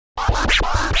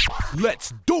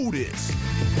Let's do this.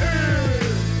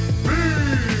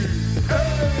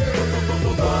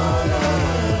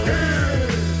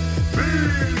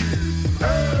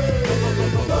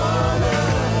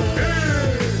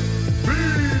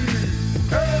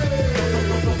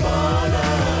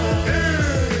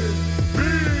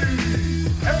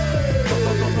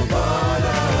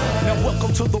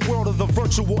 To the world of the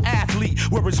virtual athlete,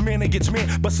 where it's man against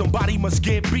man, but somebody must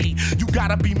get beat. You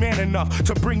gotta be man enough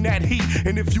to bring that heat,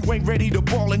 and if you ain't ready to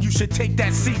ball, and you should take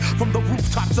that seat. From the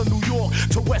rooftops of New York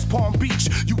to West Palm Beach,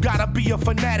 you gotta be a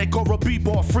fanatic or a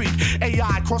b-ball freak.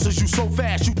 AI crosses you so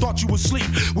fast you thought you would sleep,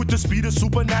 with the speed of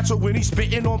Supernatural when he's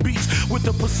spitting on beats, with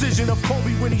the precision of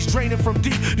Kobe when he's draining from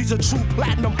deep. These are true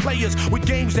platinum players with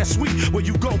games that sweet. Where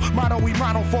you go, motto we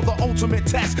motto for the ultimate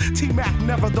test. T-Mac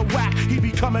never the whack, he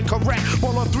becoming correct.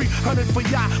 Ball on 300 for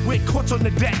ya, with courts on the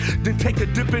deck. Then take a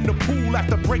dip in the pool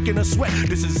after breaking a sweat.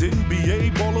 This is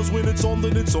NBA ballers, when it's on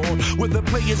then it's on, where the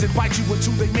players invite you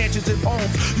into their mansions and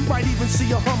homes. You might even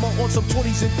see a Hummer on some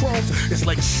 20s and chromes. It's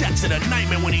like Shaq's in a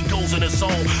nightmare when he goes in his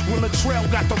zone. When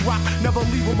Latrell got the rock, never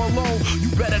leave him alone. You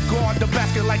better guard the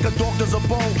basket like a dog does a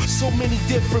bone. So many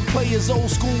different players, old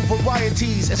school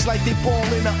varieties. It's like they ball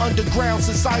in an underground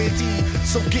society.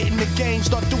 So get in the game,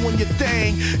 start doing your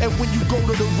thing. And when you go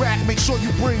to the rack, make sure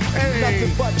you bring pain.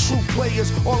 Nothing but true players,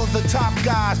 all of the top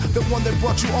guys. The one that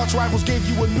brought you arch rivals gave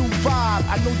you a new vibe.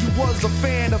 I know you was a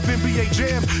fan of NBA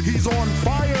jams. He's on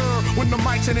fire when the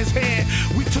mic's in his hand.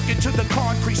 We took it to the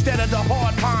concrete instead of the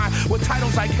hard pine, with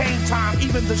titles like Hang Time,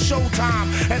 even the Showtime.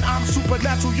 And I'm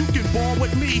Supernatural, you can ball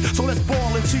with me. So let's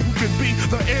ball and see who can be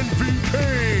the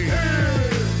MVP.